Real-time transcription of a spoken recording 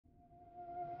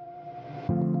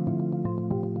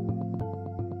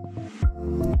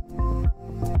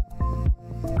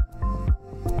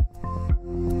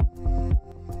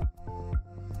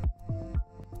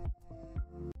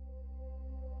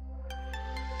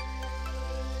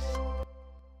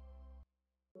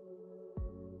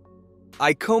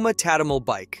Icoma Tatamel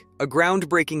bike, a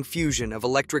groundbreaking fusion of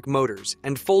electric motors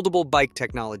and foldable bike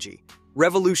technology,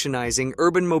 revolutionizing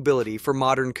urban mobility for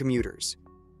modern commuters.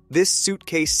 This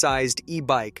suitcase-sized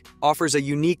e-bike offers a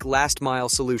unique last-mile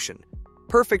solution,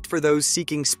 perfect for those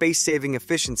seeking space-saving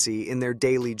efficiency in their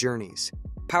daily journeys.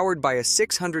 Powered by a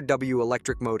 600W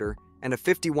electric motor and a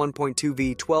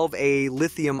 51.2V 12A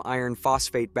lithium iron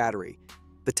phosphate battery,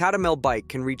 the Tatamel bike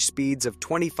can reach speeds of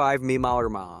 25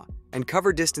 mph and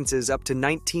cover distances up to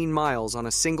 19 miles on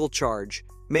a single charge,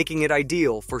 making it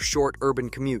ideal for short urban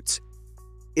commutes.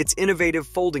 Its innovative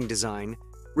folding design,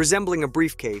 resembling a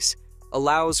briefcase,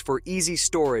 allows for easy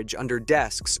storage under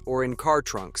desks or in car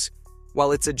trunks,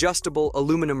 while its adjustable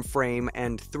aluminum frame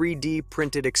and 3D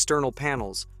printed external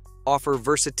panels offer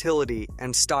versatility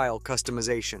and style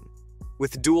customization.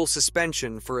 With dual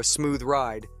suspension for a smooth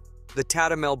ride, the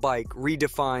Tatamel bike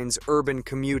redefines urban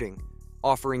commuting,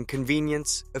 offering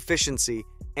convenience, efficiency,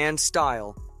 and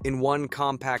style in one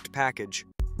compact package.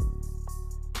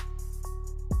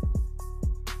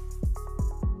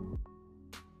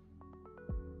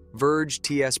 Verge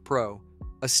TS Pro,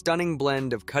 a stunning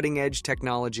blend of cutting-edge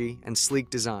technology and sleek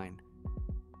design.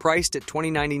 Priced at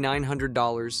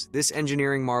 $29,900, this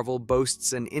engineering marvel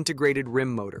boasts an integrated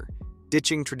rim motor,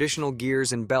 ditching traditional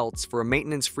gears and belts for a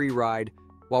maintenance-free ride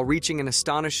while reaching an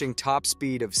astonishing top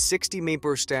speed of 60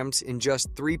 mph in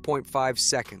just 3.5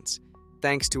 seconds,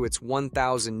 thanks to its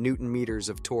 1,000 Nm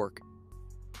of torque.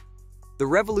 The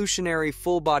revolutionary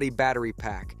full-body battery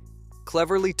pack,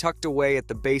 cleverly tucked away at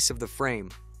the base of the frame,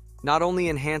 not only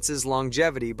enhances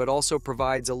longevity but also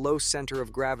provides a low center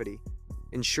of gravity,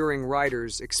 ensuring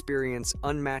riders experience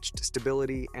unmatched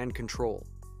stability and control.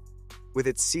 With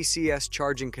its CCS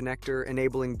charging connector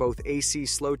enabling both AC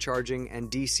slow charging and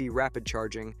DC rapid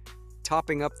charging,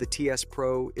 topping up the TS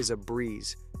Pro is a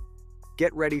breeze.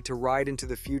 Get ready to ride into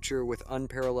the future with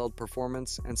unparalleled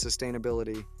performance and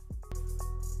sustainability.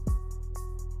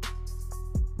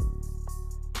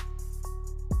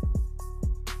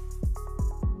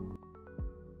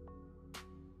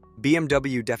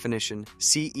 BMW Definition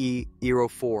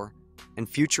CE04 and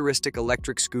futuristic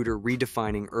electric scooter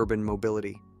redefining urban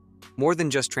mobility. More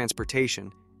than just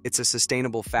transportation, it's a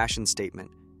sustainable fashion statement,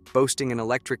 boasting an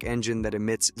electric engine that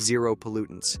emits zero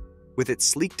pollutants. With its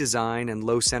sleek design and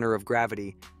low center of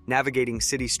gravity, navigating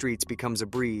city streets becomes a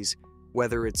breeze,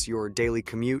 whether it's your daily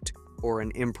commute or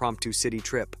an impromptu city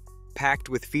trip. Packed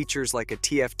with features like a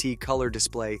TFT color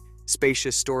display,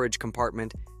 spacious storage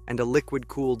compartment, and a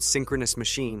liquid-cooled synchronous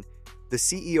machine, the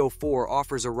CE04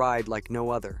 offers a ride like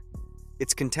no other.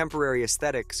 Its contemporary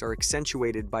aesthetics are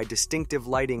accentuated by distinctive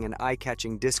lighting and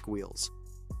eye-catching disc wheels.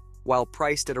 While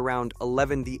priced at around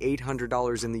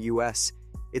 $11,800 in the US,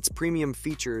 its premium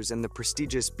features and the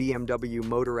prestigious BMW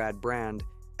Motorrad brand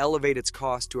elevate its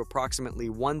cost to approximately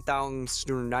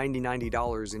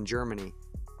 $1,090 in Germany,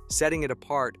 setting it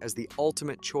apart as the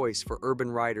ultimate choice for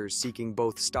urban riders seeking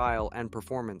both style and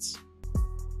performance.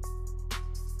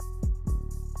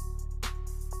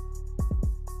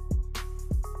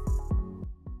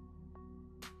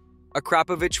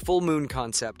 Akrapovic Full Moon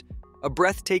Concept, a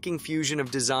breathtaking fusion of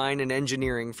design and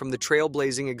engineering from the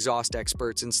trailblazing exhaust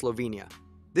experts in Slovenia.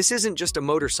 This isn't just a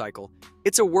motorcycle,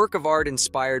 it's a work of art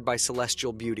inspired by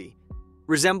celestial beauty.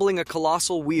 Resembling a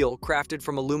colossal wheel crafted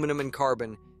from aluminum and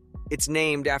carbon, it's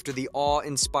named after the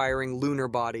awe-inspiring lunar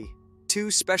body. Two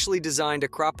specially designed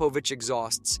Akrapovic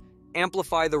exhausts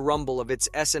amplify the rumble of its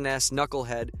S&S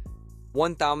knucklehead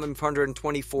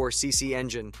 1,524cc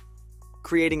engine,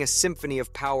 creating a symphony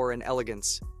of power and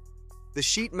elegance. The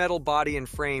sheet metal body and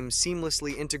frame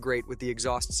seamlessly integrate with the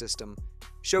exhaust system,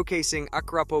 showcasing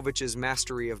Akrapovic's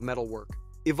mastery of metalwork.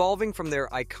 Evolving from their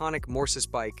iconic Morsis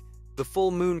bike, the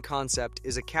Full Moon Concept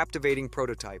is a captivating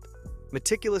prototype,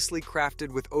 meticulously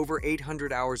crafted with over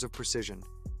 800 hours of precision.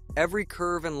 Every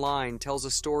curve and line tells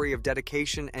a story of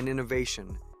dedication and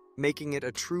innovation, making it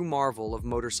a true marvel of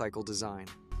motorcycle design.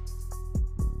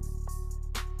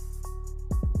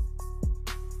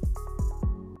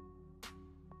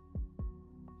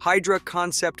 Hydra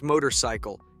Concept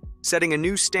Motorcycle, setting a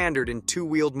new standard in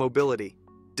two-wheeled mobility.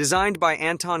 Designed by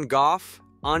Anton Goff,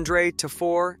 Andrei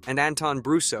Tafor, and Anton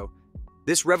Brusso,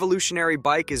 this revolutionary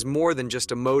bike is more than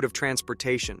just a mode of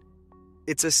transportation.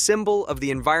 It's a symbol of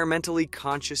the environmentally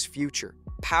conscious future.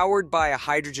 Powered by a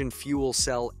hydrogen fuel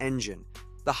cell engine,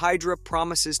 the Hydra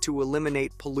promises to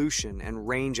eliminate pollution and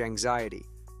range anxiety,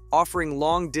 offering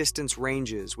long-distance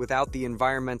ranges without the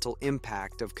environmental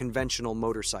impact of conventional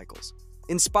motorcycles.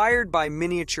 Inspired by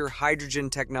miniature hydrogen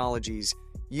technologies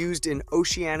used in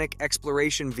oceanic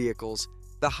exploration vehicles,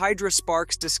 the Hydra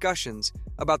sparks discussions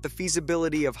about the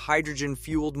feasibility of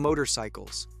hydrogen-fueled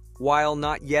motorcycles. While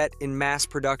not yet in mass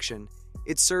production,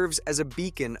 it serves as a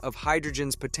beacon of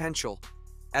hydrogen's potential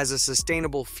as a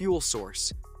sustainable fuel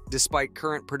source, despite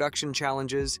current production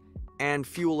challenges and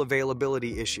fuel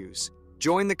availability issues.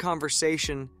 Join the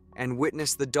conversation and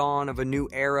witness the dawn of a new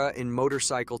era in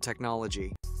motorcycle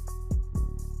technology.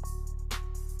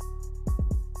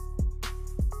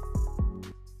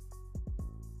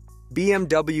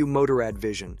 BMW Motorrad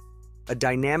Vision, a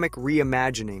dynamic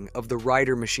reimagining of the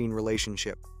rider-machine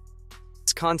relationship.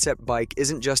 This concept bike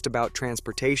isn't just about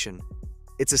transportation,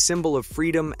 it's a symbol of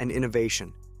freedom and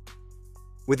innovation.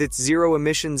 With its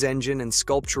zero-emissions engine and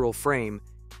sculptural frame,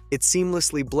 it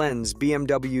seamlessly blends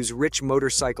BMW's rich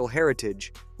motorcycle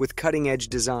heritage with cutting-edge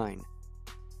design.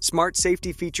 Smart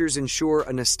safety features ensure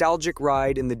a nostalgic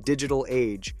ride in the digital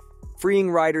age,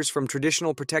 freeing riders from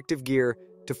traditional protective gear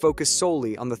to focus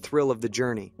solely on the thrill of the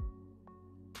journey.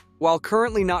 While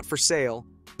currently not for sale,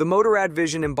 the Motorrad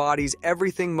Vision embodies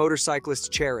everything motorcyclists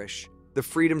cherish: the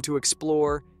freedom to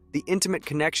explore, the intimate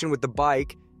connection with the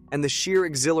bike, and the sheer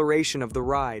exhilaration of the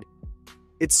ride.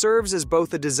 It serves as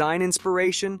both a design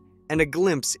inspiration and a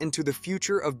glimpse into the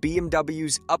future of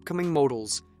BMW's upcoming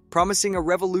models, promising a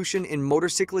revolution in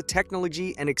motorcycle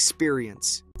technology and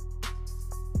experience.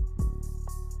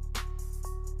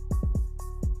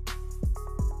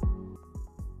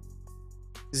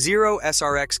 Zero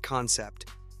SRX Concept,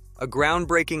 a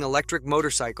groundbreaking electric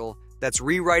motorcycle that's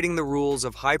rewriting the rules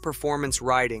of high-performance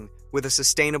riding with a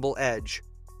sustainable edge.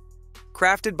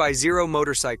 Crafted by Zero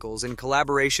Motorcycles in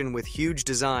collaboration with Huge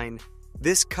Design,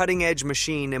 this cutting-edge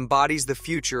machine embodies the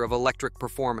future of electric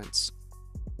performance.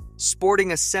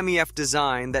 Sporting a semi-F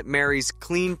design that marries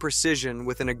clean precision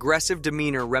with an aggressive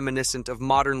demeanor reminiscent of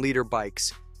modern leader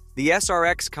bikes, the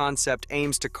SRX Concept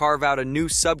aims to carve out a new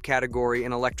subcategory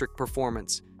in electric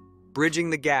performance, bridging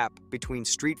the gap between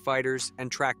street fighters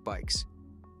and track bikes.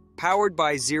 Powered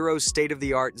by Zero's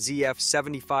state-of-the-art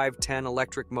ZF7510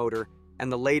 electric motor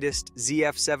and the latest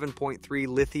ZF 7.3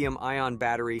 lithium-ion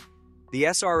battery, the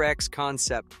SRX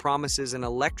Concept promises an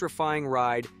electrifying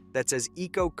ride that's as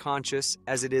eco-conscious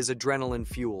as it is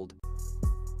adrenaline-fueled.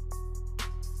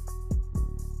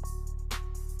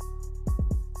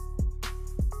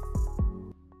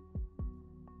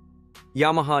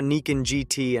 Yamaha NIKEN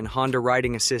GT and Honda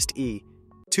Riding Assist E,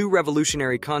 two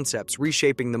revolutionary concepts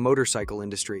reshaping the motorcycle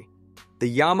industry.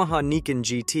 The Yamaha NIKEN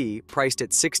GT, priced at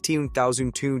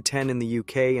 $16,210 in the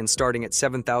UK and starting at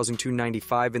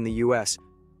 $7,295 in the US,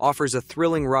 offers a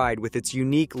thrilling ride with its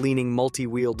unique leaning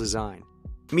multi-wheel design.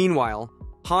 Meanwhile,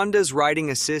 Honda's Riding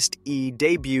Assist E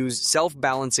debuts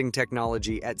self-balancing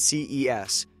technology at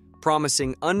CES,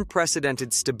 promising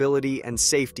unprecedented stability and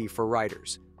safety for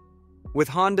riders. With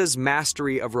Honda's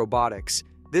mastery of robotics,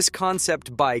 this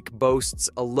concept bike boasts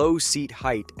a low seat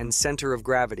height and center of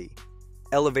gravity,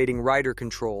 elevating rider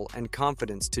control and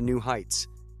confidence to new heights.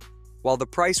 While the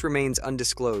price remains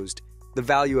undisclosed, the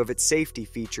value of its safety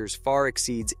features far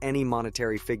exceeds any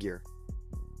monetary figure.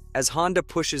 As Honda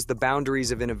pushes the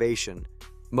boundaries of innovation,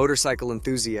 motorcycle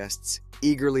enthusiasts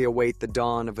eagerly await the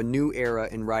dawn of a new era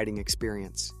in riding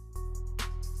experience.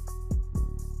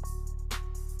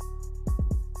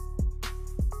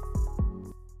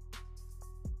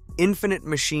 Infinite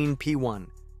Machine P1,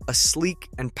 a sleek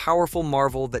and powerful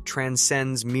marvel that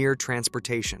transcends mere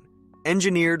transportation.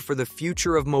 Engineered for the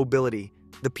future of mobility,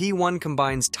 the P1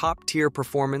 combines top-tier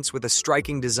performance with a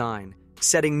striking design,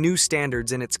 setting new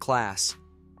standards in its class.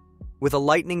 With a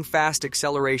lightning-fast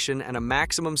acceleration and a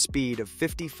maximum speed of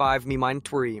 55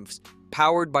 km/h,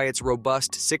 powered by its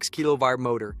robust 6 kW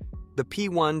motor, the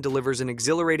P1 delivers an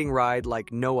exhilarating ride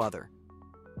like no other.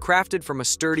 Crafted from a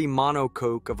sturdy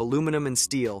monocoque of aluminum and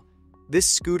steel, this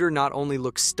scooter not only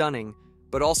looks stunning,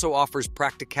 but also offers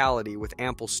practicality with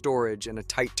ample storage and a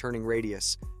tight turning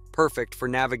radius, perfect for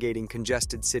navigating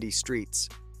congested city streets.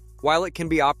 While it can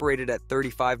be operated at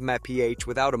 35 mph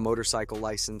without a motorcycle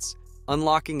license,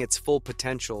 unlocking its full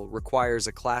potential requires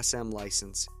a Class M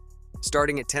license.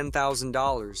 Starting at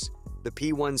 $10,000, the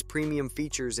P1's premium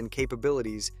features and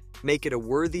capabilities make it a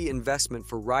worthy investment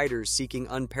for riders seeking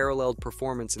unparalleled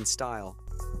performance and style.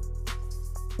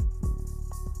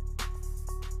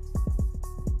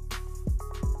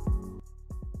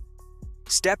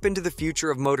 Step into the future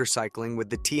of motorcycling with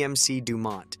the TMC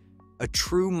Dumont, a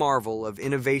true marvel of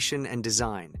innovation and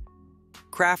design.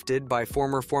 Crafted by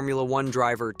former Formula One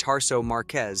driver Tarso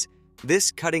Marquez,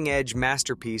 this cutting-edge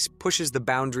masterpiece pushes the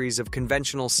boundaries of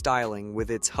conventional styling with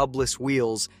its hubless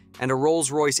wheels and a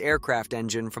Rolls-Royce aircraft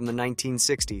engine from the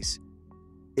 1960s.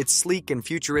 Its sleek and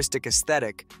futuristic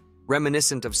aesthetic,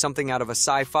 reminiscent of something out of a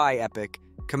sci-fi epic,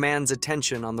 commands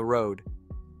attention on the road.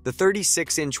 The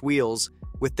 36-inch wheels,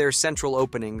 with their central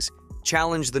openings,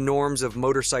 challenge the norms of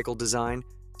motorcycle design,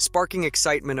 sparking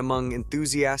excitement among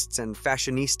enthusiasts and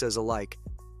fashionistas alike.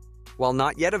 While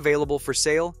not yet available for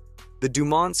sale, the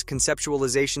Dumont's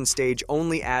conceptualization stage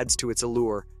only adds to its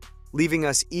allure, leaving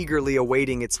us eagerly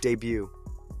awaiting its debut.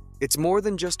 It's more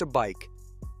than just a bike.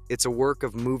 It's a work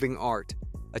of moving art,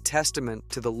 a testament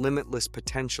to the limitless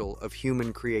potential of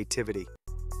human creativity.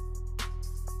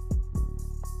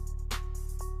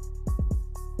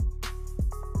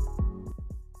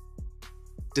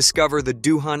 Discover the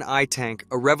Duhan iTank,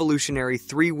 a revolutionary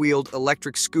three-wheeled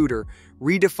electric scooter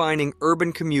redefining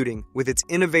urban commuting with its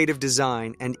innovative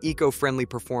design and eco-friendly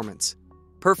performance.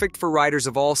 Perfect for riders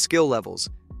of all skill levels,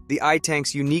 the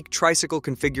iTank's unique tricycle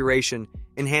configuration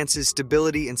enhances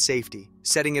stability and safety,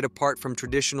 setting it apart from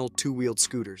traditional two-wheeled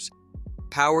scooters.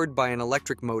 Powered by an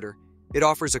electric motor, it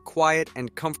offers a quiet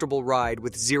and comfortable ride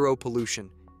with zero pollution,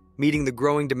 meeting the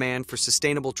growing demand for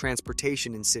sustainable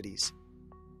transportation in cities.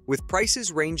 With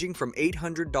prices ranging from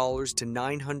 $800 to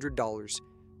 $900,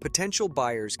 potential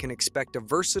buyers can expect a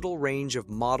versatile range of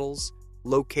models,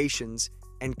 locations,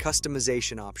 and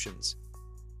customization options.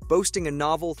 Boasting a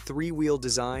novel three-wheel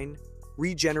design,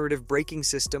 regenerative braking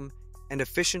system, and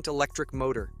efficient electric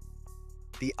motor,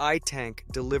 the iTank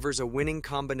delivers a winning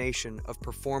combination of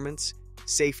performance,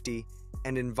 safety,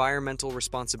 and environmental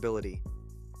responsibility,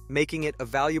 making it a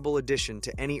valuable addition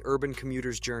to any urban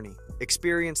commuter's journey.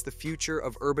 Experience the future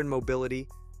of urban mobility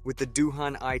with the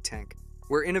Duhan iTank,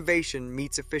 where innovation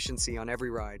meets efficiency on every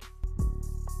ride.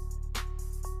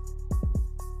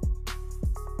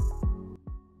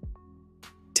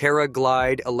 Terra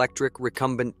Glide electric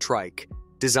recumbent trike,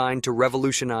 designed to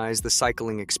revolutionize the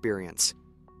cycling experience.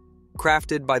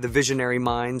 Crafted by the visionary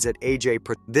minds at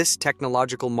this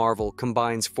technological marvel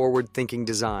combines forward-thinking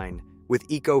design with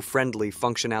eco-friendly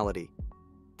functionality.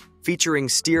 Featuring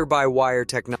steer-by-wire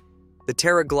technology, the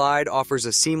Terra Glide offers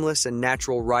a seamless and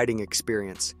natural riding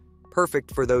experience,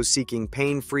 perfect for those seeking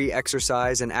pain-free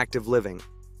exercise and active living.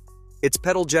 Its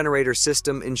pedal generator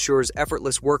system ensures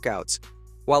effortless workouts,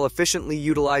 while efficiently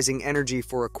utilizing energy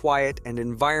for a quiet and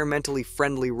environmentally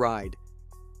friendly ride.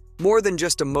 More than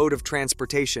just a mode of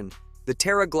transportation, the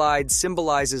Terra Glide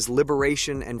symbolizes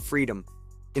liberation and freedom,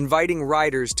 inviting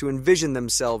riders to envision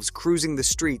themselves cruising the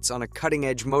streets on a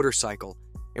cutting-edge motorcycle,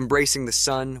 embracing the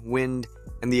sun, wind,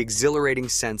 and the exhilarating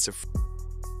sense of freedom.